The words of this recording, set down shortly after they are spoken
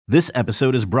This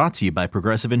episode is brought to you by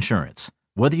Progressive Insurance.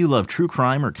 Whether you love true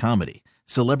crime or comedy,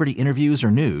 celebrity interviews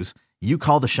or news, you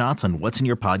call the shots on what's in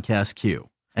your podcast queue.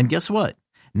 And guess what?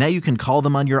 Now you can call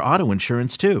them on your auto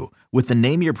insurance too with the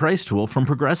Name Your Price tool from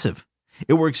Progressive.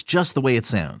 It works just the way it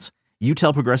sounds. You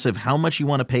tell Progressive how much you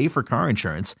want to pay for car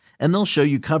insurance, and they'll show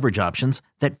you coverage options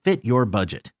that fit your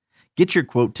budget. Get your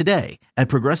quote today at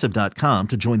Progressive.com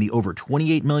to join the over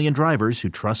 28 million drivers who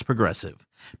trust Progressive.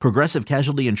 Progressive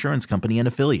Casualty Insurance Company and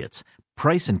Affiliates.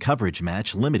 Price and coverage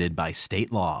match limited by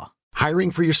state law. Hiring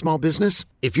for your small business?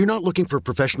 If you're not looking for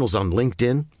professionals on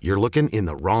LinkedIn, you're looking in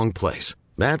the wrong place.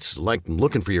 That's like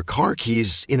looking for your car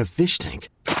keys in a fish tank.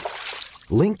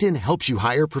 LinkedIn helps you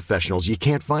hire professionals you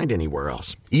can't find anywhere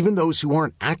else, even those who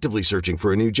aren't actively searching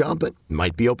for a new job but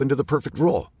might be open to the perfect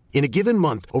role. In a given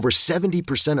month, over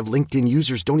 70% of LinkedIn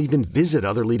users don't even visit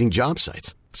other leading job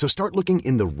sites. So start looking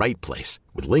in the right place.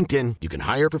 With LinkedIn, you can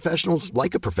hire professionals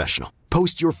like a professional.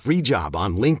 Post your free job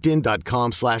on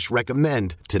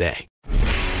linkedin.com/recommend today.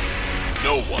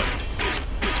 No one is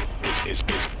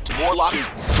more locked in.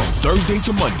 From Thursday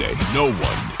to Monday, no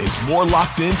one is more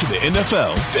locked into the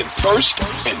NFL than First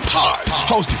and Pod.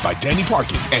 Hosted by Danny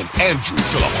Parkins and Andrew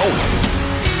Filippone.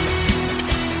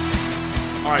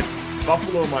 All right.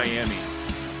 Buffalo, Miami.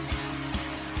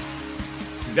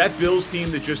 That Bills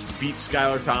team that just beat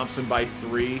Skylar Thompson by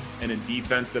 3 and a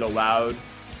defense that allowed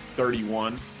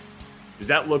 31, does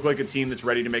that look like a team that's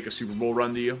ready to make a Super Bowl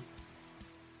run to you?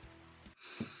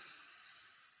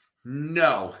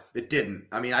 No, it didn't.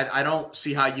 I mean, I don't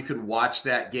see how you could watch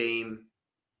that game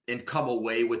and come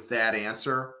away with that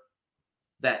answer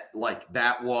that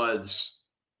was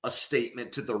a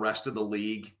statement to the rest of the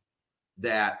league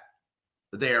that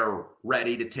they're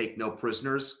ready to take no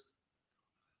prisoners.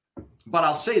 But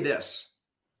I'll say this,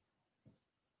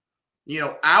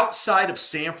 outside of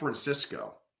San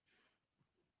Francisco,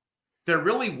 there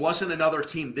really wasn't another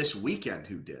team this weekend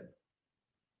who did.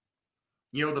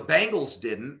 The Bengals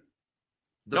didn't.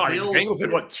 The Bengals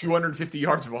had, 250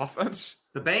 yards of offense?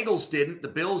 The Bengals didn't. The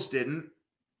Bills didn't.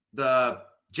 The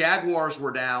Jaguars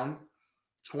were down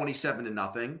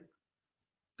 27-0.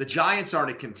 The Giants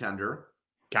aren't a contender.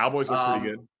 Cowboys look pretty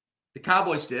good. The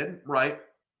Cowboys did, right?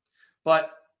 But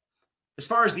as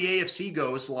far as the AFC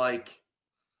goes,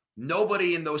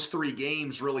 nobody in those 3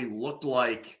 games really looked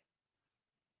like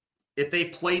if they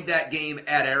played that game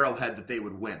at Arrowhead that they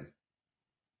would win.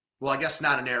 Well, I guess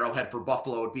not an Arrowhead for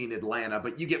Buffalo, it would be in Atlanta,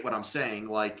 but you get what I'm saying.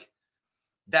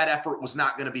 That effort was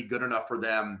not going to be good enough for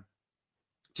them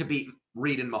to beat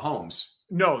Reed and Mahomes.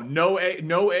 No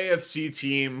AFC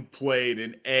team played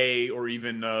an A or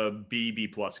even a B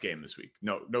plus game this week.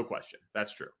 No question.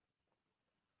 That's true.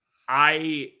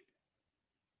 I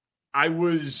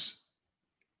was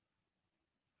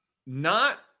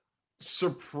not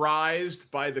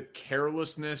surprised by the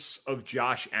carelessness of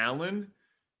Josh Allen,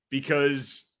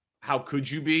 because how could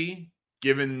you be,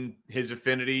 given his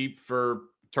affinity for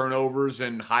turnovers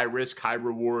and high risk, high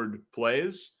reward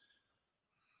plays?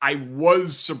 I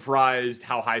was surprised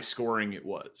how high scoring it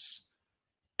was.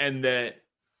 And that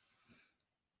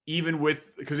even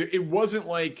because it wasn't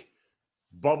like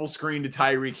bubble screen to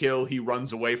Tyreek Hill, he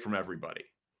runs away from everybody.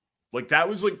 That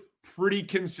was pretty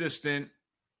consistent,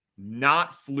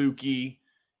 not fluky,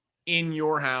 in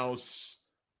your house.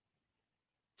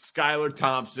 Skylar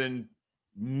Thompson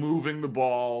moving the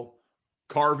ball,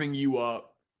 carving you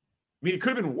up. I mean, it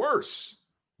could have been worse.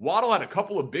 Waddle had a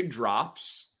couple of big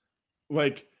drops.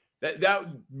 That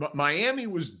Miami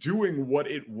was doing what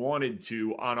it wanted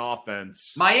to on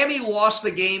offense. Miami lost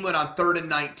the game when on 3rd and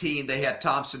 19, they had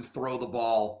Thompson throw the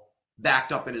ball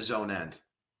backed up in his own end.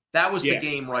 That was the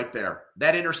game right there.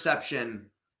 That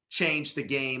interception changed the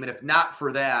game. And if not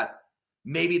for that,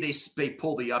 maybe they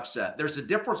pull the upset. There's a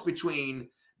difference between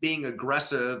being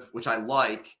aggressive, which I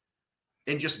like,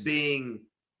 and just being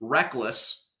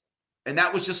reckless. And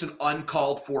that was just an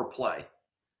uncalled for play.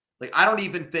 I don't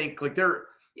even think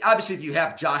obviously, if you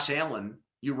have Josh Allen,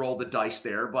 you roll the dice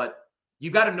there, but you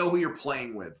got to know who you're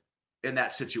playing with in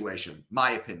that situation,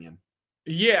 my opinion.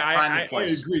 Yeah, I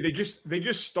agree. They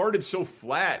just started so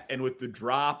flat, and with the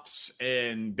drops,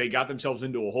 and they got themselves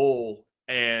into a hole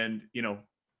and,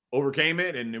 overcame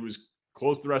it, and it was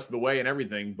close the rest of the way and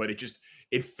everything. But it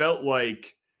felt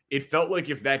like if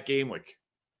that game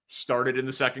started in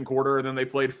the second quarter and then they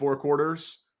played 4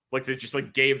 quarters, they just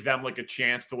gave them a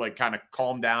chance to kind of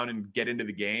calm down and get into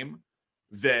the game,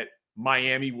 that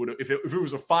Miami would, if it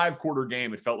was a 5-quarter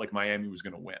game, it felt like Miami was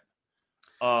going to win.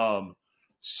 But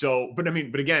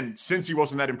again, since he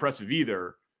wasn't that impressive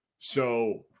either,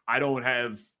 so I don't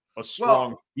have a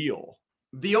strong feel.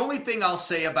 The only thing I'll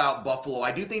say about Buffalo,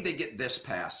 I do think they get this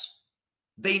pass.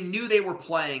 they knew they were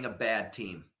playing a bad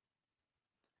team.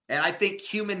 And I think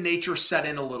human nature set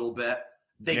in a little bit.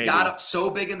 They got up so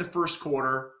big in the first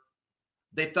quarter.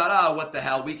 They thought, oh, what the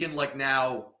hell? We can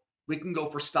go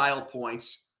for style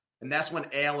points. And that's when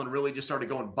Allen really just started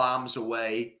going bombs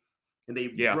away. And they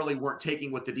really weren't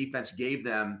taking what the defense gave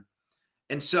them.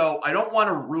 And so I don't want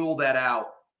to rule that out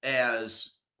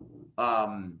as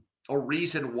a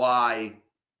reason why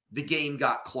the game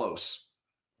got close.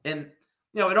 And,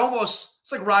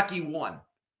 it's like Rocky 1.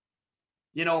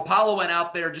 Apollo went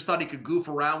out there, just thought he could goof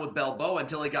around with Balboa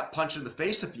until he got punched in the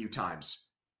face a few times.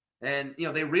 And,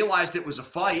 they realized it was a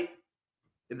fight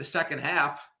in the second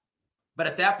half. But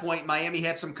at that point, Miami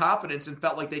had some confidence and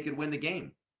felt like they could win the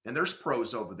game. And there's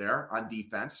pros over there on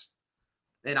defense.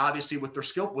 And obviously with their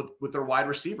skill, with their wide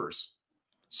receivers.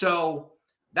 So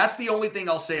that's the only thing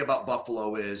I'll say about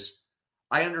Buffalo is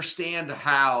I understand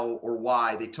how or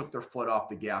why they took their foot off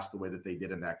the gas the way that they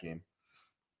did in that game.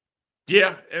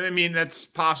 Yeah, I mean, that's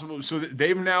possible. So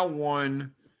they've now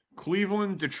won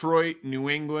Cleveland, Detroit, New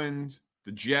England,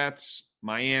 the Jets,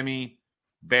 Miami,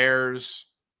 Bears,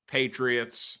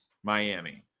 Patriots,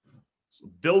 Miami. So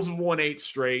Bills have won 8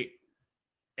 straight,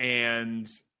 and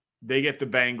they get the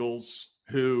Bengals,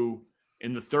 who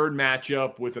in the third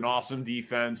matchup with an awesome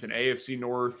defense, an AFC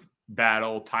North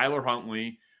battle, Tyler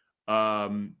Huntley,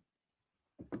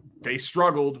 they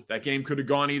struggled. That game could have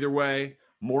gone either way.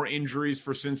 More injuries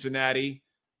for Cincinnati,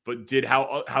 but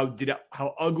how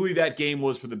ugly that game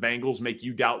was for the Bengals make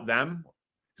you doubt them?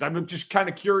 Because I'm just kind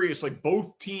of curious. Like,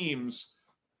 both teams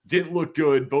didn't look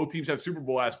good. Both teams have Super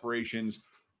Bowl aspirations.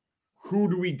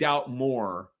 Who do we doubt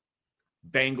more,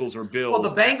 Bengals or Bills? Well,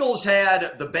 the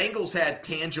Bengals had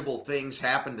tangible things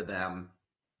happen to them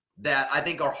that I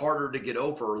think are harder to get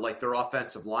over, like their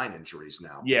offensive line injuries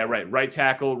now. Yeah, right. Right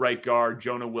tackle, right guard,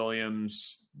 Jonah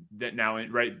Williams. That now,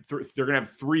 right, they're going to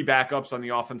have 3 backups on the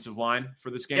offensive line for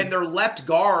this game. And their left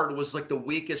guard was like the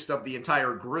weakest of the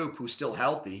entire group, who's still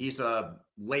healthy. He's a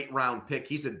late round pick.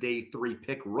 He's a day 3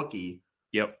 pick rookie.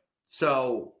 Yep.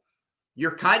 So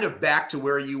you're kind of back to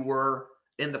where you were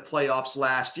in the playoffs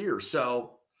last year.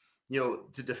 So,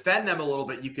 to defend them a little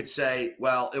bit, you could say,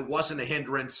 well, it wasn't a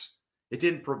hindrance. It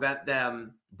didn't prevent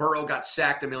them. Burrow got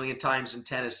sacked a million times in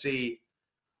Tennessee.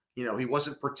 He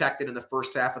wasn't protected in the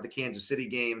first half of the Kansas City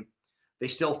game. They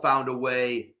still found a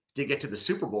way to get to the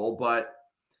Super Bowl, but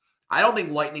I don't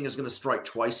think lightning is going to strike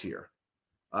twice here.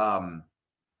 I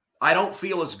don't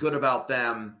feel as good about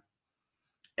them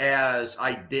as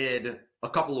I did a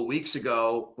couple of weeks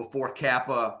ago before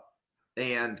Kappa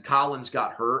and Collins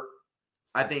got hurt.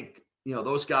 I think,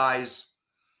 those guys,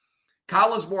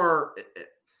 Collins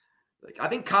I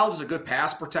think Collins is a good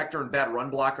pass protector and bad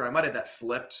run blocker. I might have that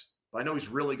flipped, but I know he's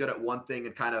really good at one thing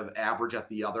and kind of average at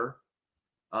the other.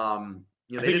 I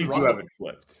think you do have it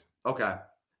flipped. Okay.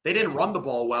 They didn't run the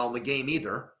ball well in the game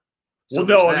either. So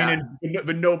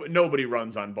but nobody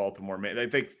runs on Baltimore, man. I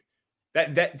think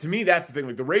that to me, that's the thing.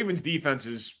 Like, the Ravens defense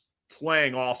is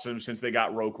playing awesome since they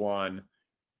got Roquan,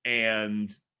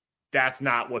 and that's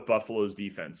not what Buffalo's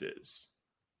defense is.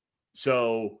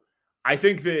 So I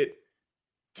think that,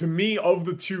 to me, of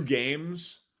the 2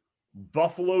 games,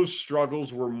 Buffalo's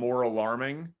struggles were more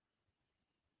alarming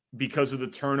because of the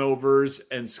turnovers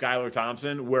and Skylar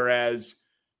Thompson, whereas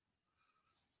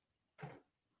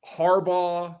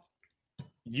Harbaugh,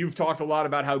 you've talked a lot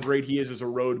about how great he is as a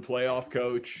road playoff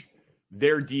coach.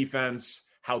 Their defense,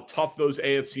 how tough those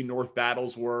AFC North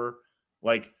battles were.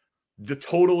 Like, the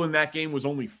total in that game was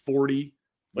only 40.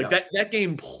 Like, that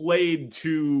game played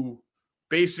to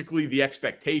basically the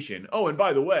expectation. Oh, and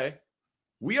by the way,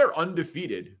 we are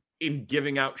undefeated in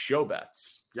giving out show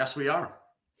bets. Yes, we are.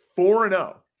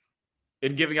 4-0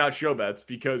 in giving out show bets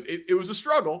because it was a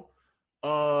struggle.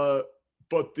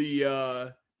 But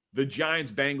the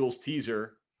Giants-Bengals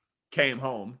teaser came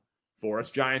home for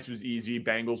us. Giants was easy.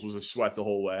 Bengals was a sweat the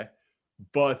whole way.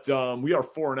 But we are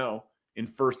 4-0 in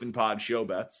first and pod show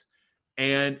bets.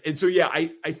 And so, yeah,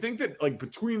 I think that, like,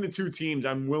 between the 2 teams,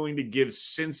 I'm willing to give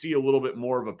Cincy a little bit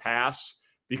more of a pass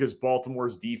because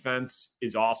Baltimore's defense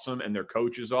is awesome and their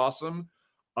coach is awesome.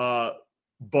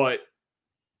 But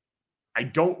I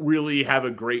don't really have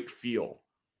a great feel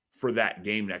for that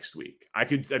game next week.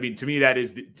 To me, that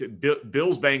is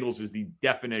Bills-Bengals is the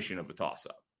definition of a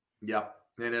toss-up. Yep.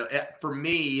 And for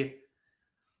me,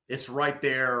 it's right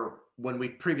there when we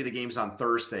preview the games on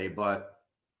Thursday, but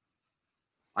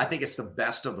I think it's the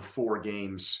best of the 4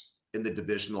 games in the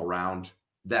divisional round,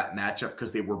 that matchup,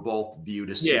 because they were both viewed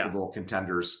as Super Bowl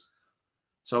contenders.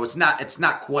 So it's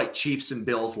not quite Chiefs and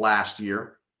Bills last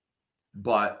year,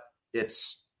 but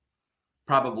it's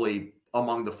probably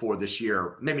among the 4 this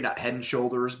year. Maybe not head and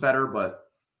shoulders better, but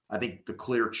I think the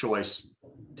clear choice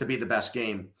to be the best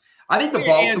game. I think the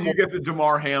Baltimore. And you get the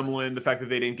Damar Hamlin, the fact that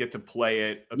they didn't get to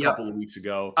play it a couple of weeks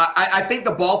ago. I think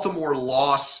the Baltimore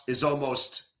loss is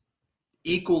almost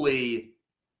equally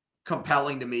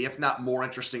compelling to me, if not more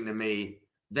interesting to me,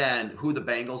 than who the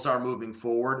Bengals are moving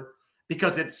forward.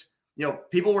 Because it's,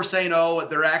 people were saying, oh,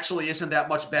 there actually isn't that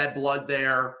much bad blood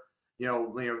there.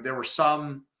 There were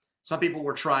some people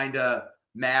were trying to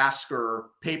mask or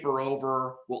paper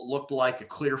over what looked like a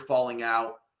clear falling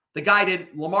out.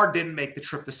 Lamar didn't make the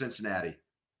trip to Cincinnati.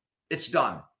 It's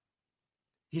done.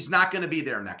 He's not going to be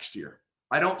there next year.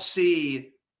 Unless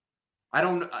Steve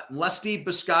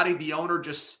Biscotti, the owner,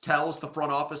 just tells the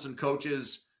front office and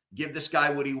coaches, give this guy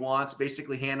what he wants,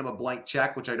 basically hand him a blank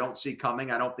check, which I don't see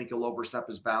coming. I don't think he'll overstep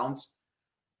his bounds.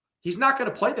 He's not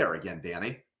going to play there again,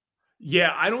 Danny.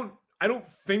 Yeah, I don't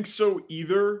think so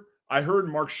either. I heard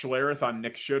Mark Schlereth on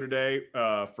Nick's show today,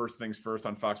 First Things First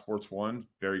on Fox Sports 1.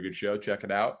 Very good show. Check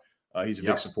it out. He's a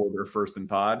big supporter of First and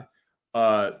Pod.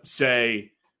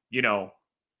 Say,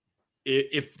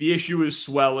 if the issue is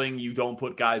swelling, you don't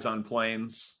put guys on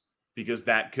planes because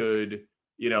that could,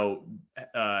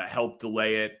 help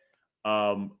delay it.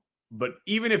 But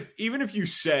even if you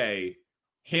say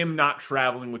him not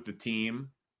traveling with the team,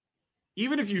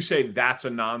 even if you say that's a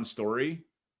non-story,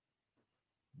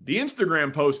 the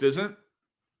Instagram post isn't.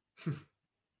 The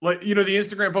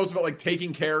Instagram post about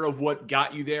taking care of what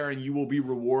got you there and you will be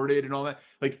rewarded and all that.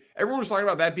 Everyone was talking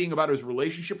about that being about his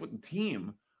relationship with the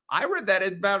team. I read that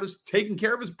about his taking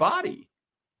care of his body.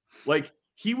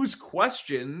 He was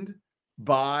questioned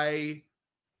by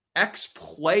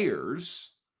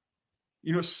ex-players.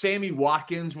 Sammy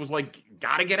Watkins was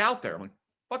gotta get out there. I'm like,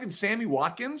 fucking Sammy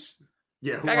Watkins?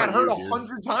 Yeah. I got hurt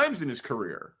 100 times in his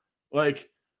career.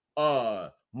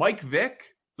 Mike Vick,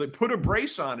 put a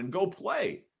brace on and go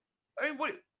play. I mean,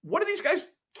 what are these guys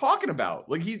talking about?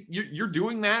 You're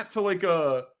doing that to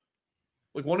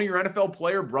one of your NFL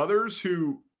player brothers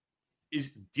who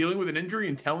is dealing with an injury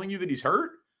and telling you that he's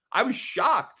hurt? I was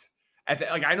shocked at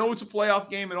that. I know it's a playoff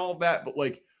game and all of that, but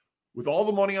with all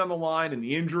the money on the line and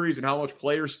the injuries and how much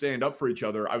players stand up for each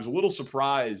other, I was a little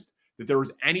surprised that there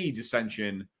was any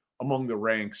dissension among the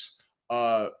ranks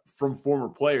from former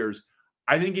players.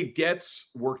 I think it gets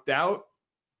worked out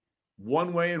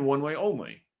one way and one way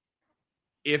only.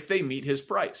 If they meet his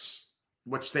price.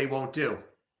 Which they won't do.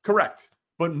 Correct.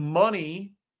 But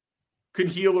money could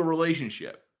heal a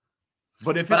relationship.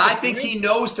 But I think he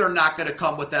knows they're not going to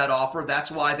come with that offer.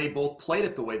 That's why they both played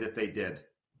it the way that they did.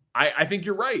 I think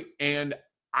you're right. And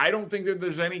I don't think that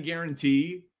there's any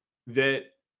guarantee that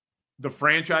the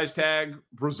franchise tag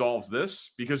resolves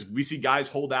this, because we see guys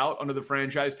hold out under the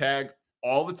franchise tag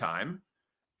all the time.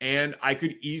 And I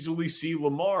could easily see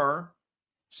Lamar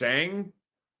saying,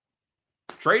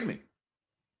 trade me.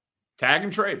 Tag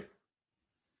and trade.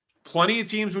 Plenty of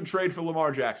teams would trade for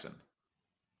Lamar Jackson.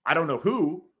 I don't know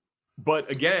who, but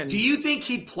again. Do you think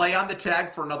he'd play on the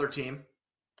tag for another team?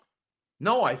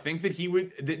 No, I think that he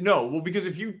would. No, well, because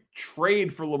if you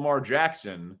trade for Lamar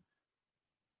Jackson,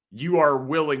 you are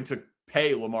willing to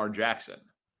pay Lamar Jackson.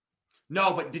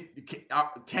 No, but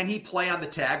can he play on the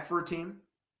tag for a team?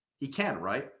 He can,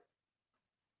 right?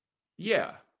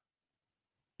 Yeah.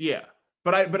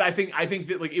 But I think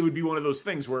that it would be one of those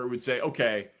things where it would say,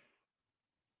 okay,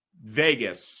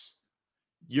 Vegas,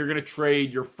 you're going to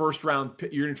trade your first round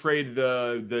pick. You're going to trade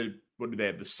the what do they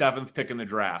have? The 7th pick in the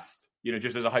draft.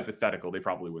 Just as a hypothetical, they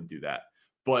probably wouldn't do that.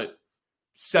 But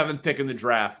 7th pick in the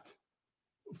draft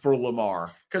for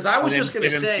Lamar. Because I was just going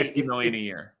to say, $50 million a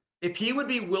year. If he would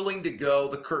be willing to go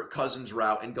the Kirk Cousins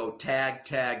route and go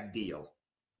tag deal.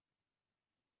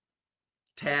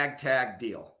 Tag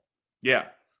deal. Yeah.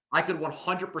 I could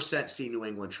 100% see New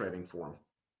England trading for him.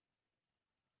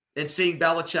 And seeing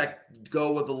Belichick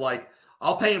go with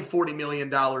I'll pay him $40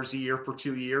 million a year for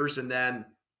 2 years and then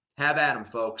have at him,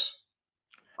 folks.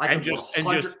 And just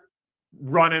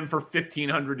run him for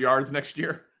 1,500 yards next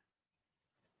year.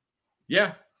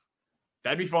 Yeah.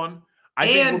 That'd be fun.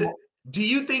 Do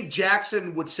you think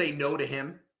Jackson would say no to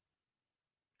him?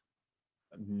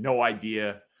 No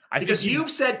idea. Because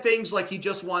you've said things like he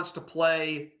just wants to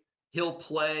play. He'll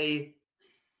play.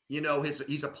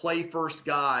 He's a play first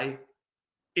guy.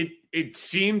 It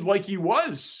seemed like he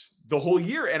was the whole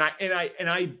year, and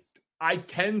I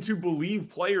tend to believe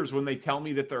players when they tell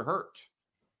me that they're hurt.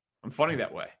 I'm funny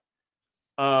that way.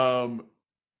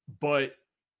 But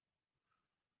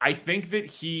I think that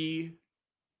he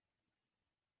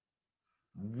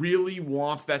really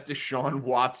wants that Deshaun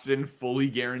Watson fully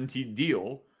guaranteed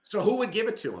deal. So who would give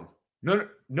it to him? No,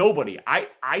 nobody.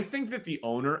 I think that the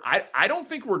owner, I don't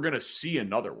think we're going to see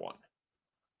another one.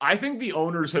 I think the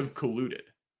owners have colluded.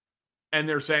 and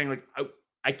they're saying, like,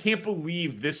 I can't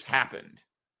believe this happened.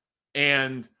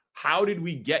 And how did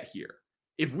we get here?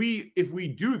 If we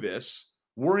do this,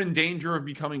 we're in danger of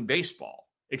becoming baseball,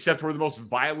 except we're the most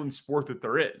violent sport that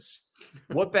there is.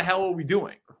 What the hell are we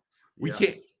doing? We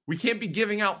can't be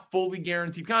giving out fully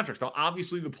guaranteed contracts. Now,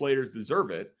 obviously the players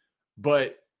deserve it,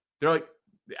 but they're like,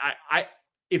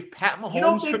 if Pat Mahomes, you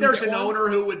don't think there's an owner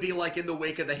who would be like, in the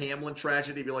wake of the Hamlin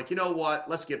tragedy, be like, you know what?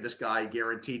 Let's give this guy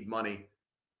guaranteed money.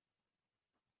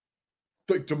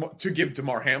 To give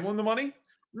DeMar Hamlin the money?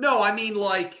 No, I mean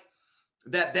like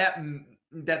that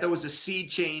there was a seed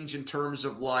change in terms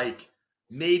of like,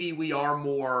 maybe we are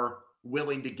more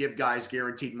willing to give guys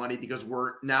guaranteed money because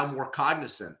we're now more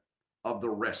cognizant of the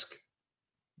risk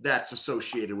that's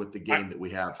associated with the game that we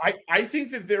have. I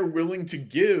think that they're willing to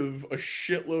give a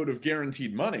shitload of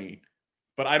guaranteed money,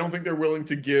 but I don't think they're willing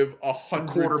to give 100%.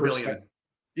 $250 million.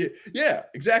 Yeah,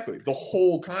 exactly. The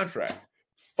whole contract.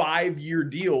 5-year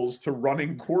deals to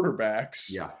running quarterbacks.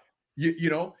 Yeah. You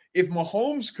know, if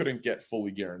Mahomes couldn't get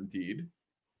fully guaranteed,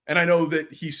 and I know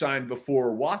that he signed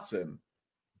before Watson,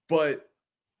 but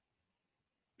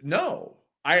no,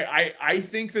 I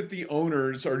think that the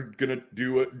owners are going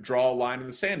to draw a line in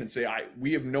the sand and say,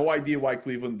 we have no idea why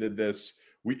Cleveland did this.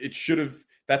 It should have,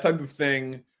 that type of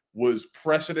thing was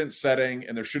precedent setting,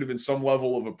 and there should have been some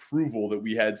level of approval that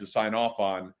we had to sign off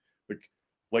on.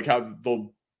 Like how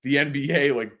the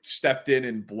NBA like stepped in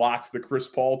and blocked the Chris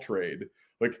Paul trade.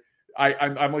 Like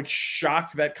I'm like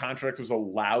shocked that contract was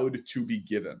allowed to be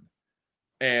given.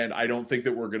 And I don't think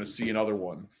that we're going to see another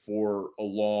one for a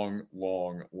long,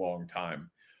 long, long time.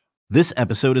 This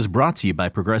episode is brought to you by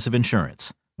Progressive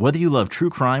Insurance. Whether you love true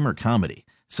crime or comedy,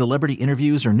 celebrity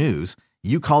interviews or news,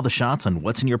 you call the shots on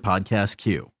what's in your podcast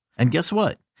queue. And guess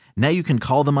what? Now you can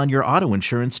call them on your auto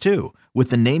insurance too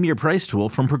with the Name Your Price tool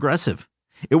from Progressive.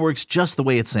 It works just the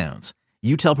way it sounds.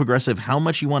 You tell Progressive how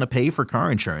much you want to pay for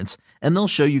car insurance, and they'll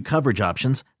show you coverage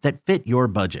options that fit your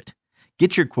budget.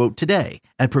 Get your quote today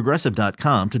at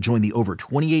Progressive.com to join the over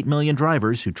 28 million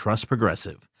drivers who trust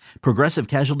Progressive. Progressive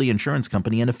Casualty Insurance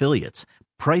Company and Affiliates.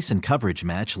 Price and coverage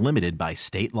match limited by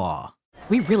state law.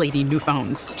 We really need new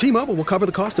phones. T-Mobile will cover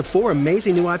the cost of 4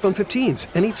 amazing new iPhone 15s,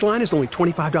 and each line is only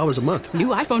 $25 a month. New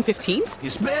iPhone 15s?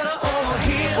 It's better over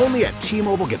here. Only at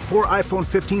T-Mobile, get 4 iPhone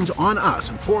 15s on us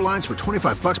and 4 lines for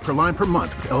 $25 per line per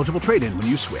month with eligible trade-in when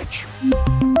you switch.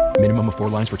 Minimum of 4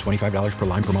 lines for $25 per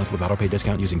line per month with autopay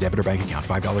discount using debit or bank account.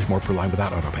 $5 more per line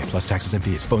without autopay, plus taxes and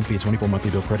fees. Phone fee at 24 monthly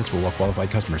bill credits for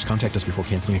well-qualified customers. Contact us before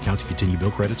canceling account to continue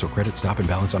bill credits or credit stop and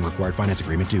balance on required finance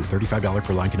agreement due. $35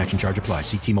 per line connection charge applies.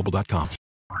 See T-Mobile.com.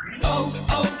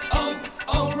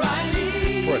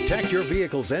 O'Reilly. Protect your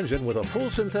vehicle's engine with a full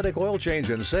synthetic oil change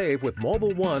and save with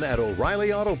Mobil 1 at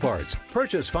O'Reilly Auto Parts.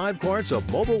 Purchase 5 quarts of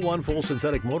Mobil 1 full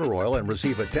synthetic motor oil and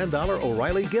receive a $10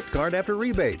 O'Reilly gift card after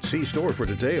rebate. See store for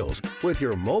details. With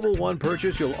your Mobil 1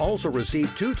 purchase, you'll also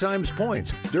receive 2 times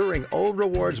points during O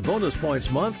Rewards Bonus Points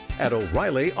Month at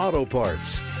O'Reilly Auto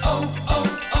Parts.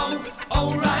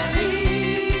 O'Reilly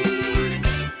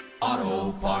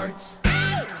Auto Parts.